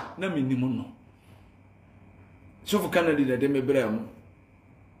bedu ko na me nimu no sofo Canada de me bra mu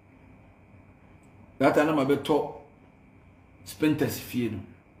data na ma beto spenters fie no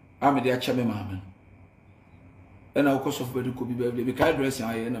a me de acha me maame na wo ko sofo bedu ko bi be ka dress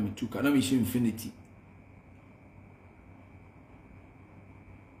aye na me tuka na me shi infinity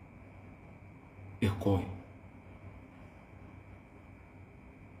ekoi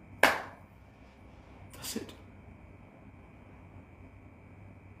that's it.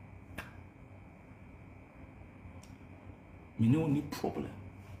 me no any problem.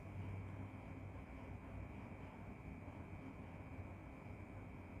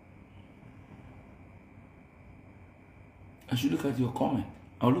 I should look at your comment.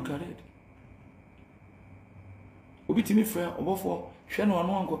 I'll look at it. Obi timi frɛ Obofour hwɛ no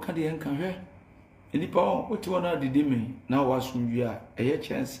ano anko ka de enka hwɛ enipa o oti wona didi me na wasumwi a ɛyɛ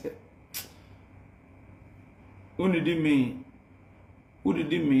chance unidi me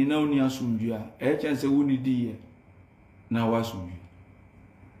na uni asumwi a ɛyɛ chance unidi ye na wasumwi.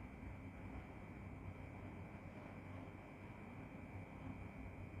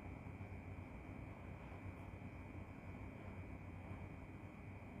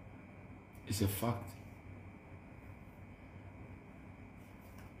 It's a fact.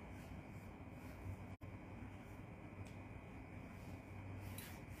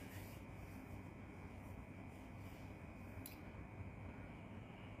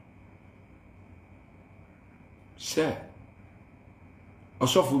 Sir,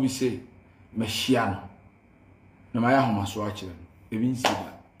 Osofo bi say, "Mehia no, na maya homa so a kire. Ebi nsi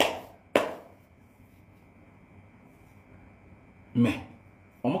da. Me,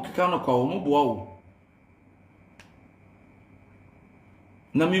 omo keka no kwa omo boa wo.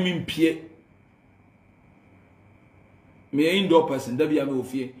 Na mimi mpie. Me indoor person da bia me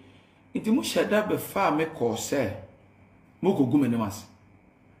ofie. Nti mu hyeda be fa me call say, mo kogu me nemas.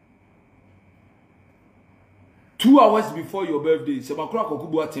 2 hours before your birthday, se makura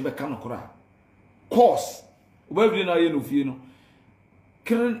kokubu ate be kan kora. Course. O birthday na ye no fie no.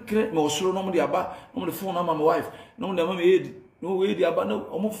 Kre me osoro no mo de aba, no mo de phone na my wife, no mo de mama edi. No we di aba no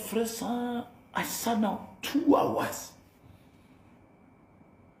omo fresa. I sat down 2 hours.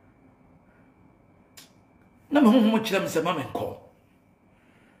 Na me homo kire me se mama call.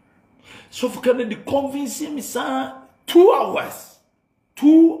 So for can they convince me say 2 hours.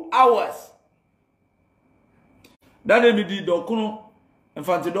 2 hours. That me di dokuno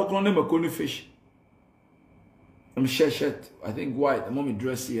infante dokuno ne makoni fish. I'm shirt, I think white, the mommy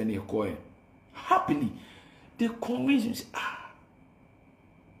dress here and coin. Happily, they convince me,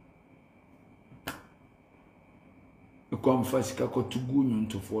 you come first, kako to go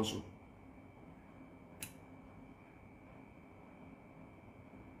into force.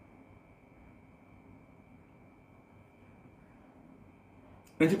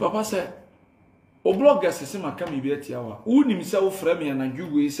 And the papa said, O blogger se ma ka me biati awa. Unim se wo fra me na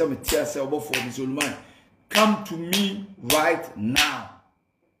dwuwe se me tia se Obofour me Solomon. Come to me right now.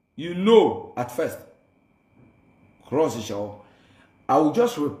 You know at first. Cross the show. I will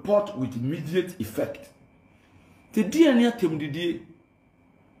just report with immediate effect. The DNA tem didi.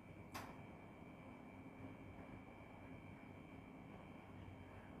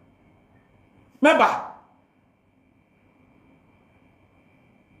 Remember?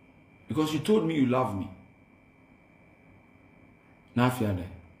 Because you told me you love me. Now fear that.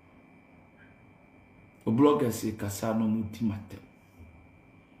 O blogger say kasano mutimate.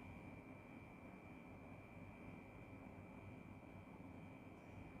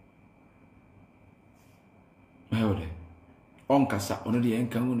 Mayode. On kasa ono de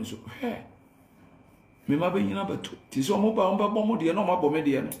enkan no so. He. Me ma be nyina beto. Ti so mo ba on ba bo mo de no ma bo me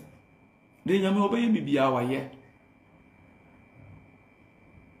de no. De nyame obaye bibia wa ye.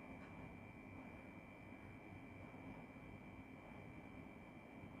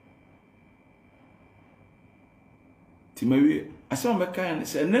 Timawi asem mekan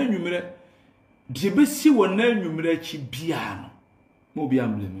se na nwumere de besi wona nwumere chi bia no mo bia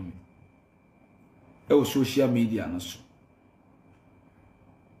mblem me e wo social media no so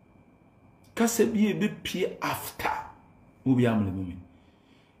kase bia be pie after mo bia mblem me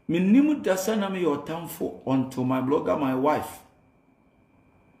minnim dasa na me yotamfo until my blogger my wife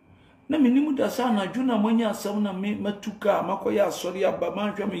na minnim dasa na dwuna manya asem na me matuka makoya asori aba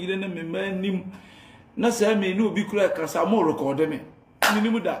manhwa me yire na me manim. Na say me no be kura kasa mo record me.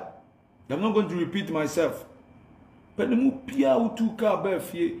 Minimum that. I'm not going to repeat myself. But the mu pia utu ka ba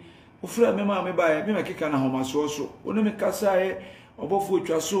fie. O fra me ma me ba me makeka na homa so so. Oni me kasa e Obofour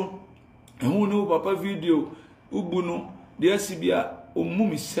twa so. Ehun ne papa video ubu no de asibia omu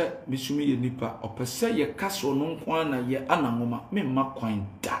mi se misumi ye nipa. Opese ye kaso no nko na ye ananwoma me ma kwan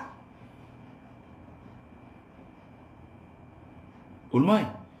da. Olmai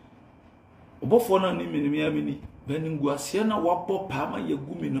Obofour na ni minimi amini beningu asie na wabo pa ma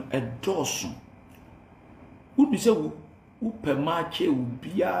yegumi no edoso wudi se wo pe ma che wo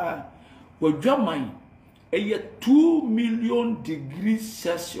bia wadwaman eye 2 million degrees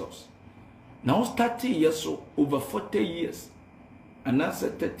Celsius now starting years so over 40 years and that's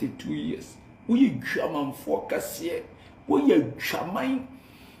 32 years we dwaman for kase we dwaman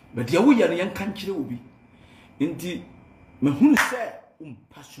but ya wo ya ne yan kan kire obi nti me hunu say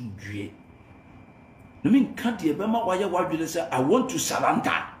passion due no mean can't be bema why you say I want to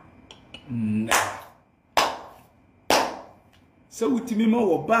surrender no so witimi ma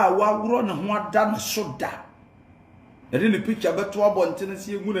wo ba wa woro ne ho ada na soda e de ne picture beto abonte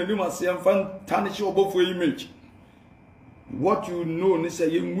se egu na nim ase emfa tane che Obofour image what you know ni say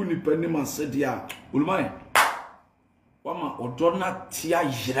yengu ni panim ase dia ulumai wama odona tia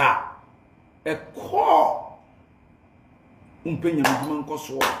yira e ko umpenya muduma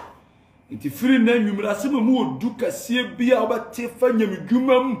nkoso nti firi na nwumira se mu odu kase bia obate fa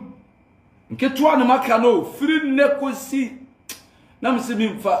nyamdwuma mu nketo na maka no firi ne kosi na mse mi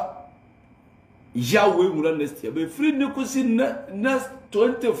mfa yawe mura next year be free ne kosi next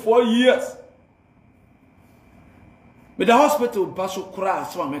 24 years me the hospital baso kura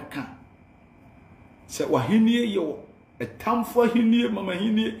so ameka se wahenie ye etamfo henie mama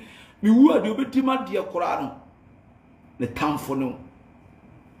henie mi wu ade obetima de kura no ne tamfo no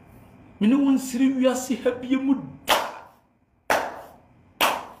mi no won siri wiase habie mu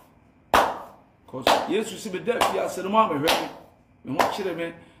cause Jesus be there fi asere ma me hwe me mo kire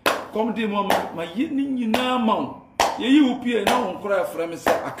me come de mo ma yini nyina ma ye yi upie na won kora afra me se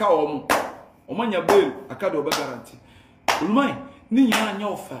aka o mo nya bail aka de oba guarantee ulumai ni nyina anya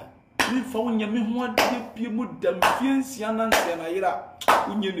ofa ni fa wonya me ho ade pie mu dam fiensia na nse na yira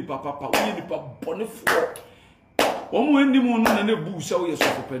unye ni papa unye ni papa bonefo wo mo enim no na na bu sha wo ye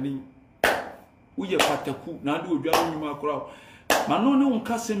sofopani wo ye pataku na ade odwa nyuma kora ma no ne won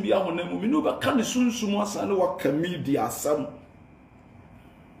kasem bia ho na mu mi no ba ka ne sunsum asa ne wa kamidi asam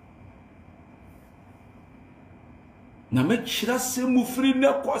na me chira se mu free ne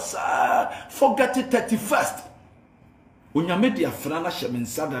kosa forget it 31st onyame dia fra na hye men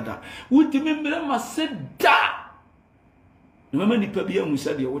sadada wutimi mre ma se da na mama nipa bia mu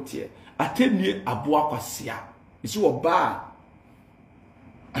sade wote atenie aboa kwasia isi wo ba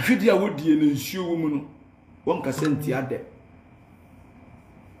ahwedi a wodie ne nsuo wo mu no won ka senti ade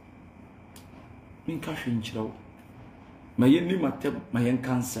min ka hwe nchira wo ma ye ni matem ma ye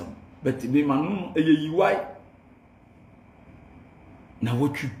kansam but me manu eye yiwai na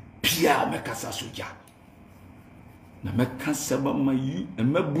wotu pia mekasa soja na mekasa ba mayu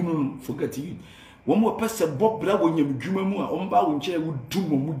emabunu forget you wo mo pese bobra wo nyamdwuma mu a o mba wo nche wo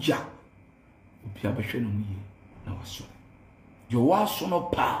dumo mu ja opia behwe no mu ye na waso yo waso no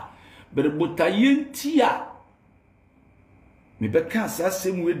pa berebota yentia me beka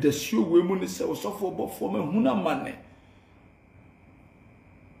asasem we dasio we mu ne se osofo Obofour mahuna mane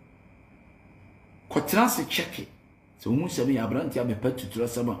kotrance cheke so mu sebe ya branti a bepa tutura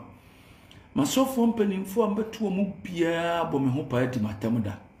sama masofo mpanimfo ambeto mu bia bo me ho pa di matam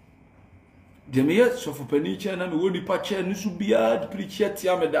da de me ye sofo pani che na me woni pa che nusu bia de prichi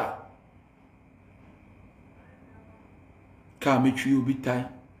atia me da ka me twi obi tai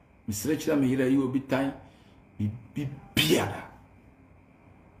misre chira me hira yi obi tai bi bia da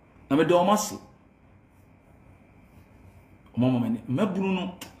na me do masi o mama me mabunu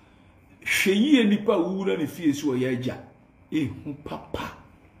no hweye nipa wura ne fie so ya agya hu papa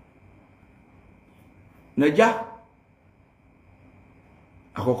na ja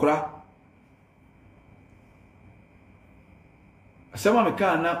akokora asema me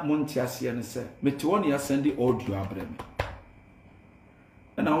ka na monti ase ne se mete woni ya sende audio abreme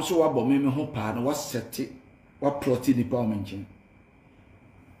na wo so wa bo me ho pa na wa sete wa plot nipa o menchen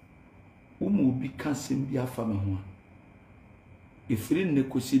wo mu obi ka sem bi afa me ho ifiri ne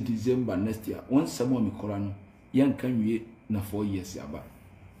kosi December next year won samo me kora no yanka nwie na 4 years aba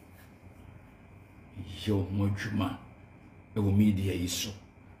yo modwuma e wo media yiso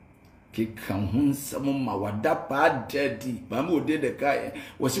ke kan hun samo ma wada pa daddy ba me ode de kai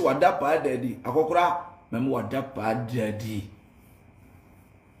wo si wada pa daddy akokora me mo wada pa daddy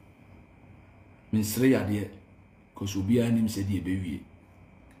minsre yade ko so bia nim se de be wie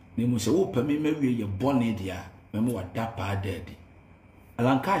ne mo se wo pa me mawie ye bone dia me mo wada pa daddy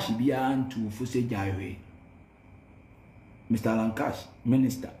Alankash bia antu fose jawe Mr. Alankash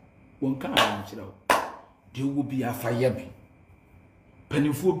minister won kan anchira de wo bia fa yebe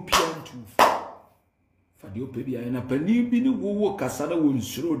panifo bia antu fa de ope bia na pani bi ni wo kasa na won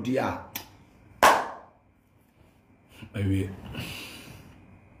suro dia awie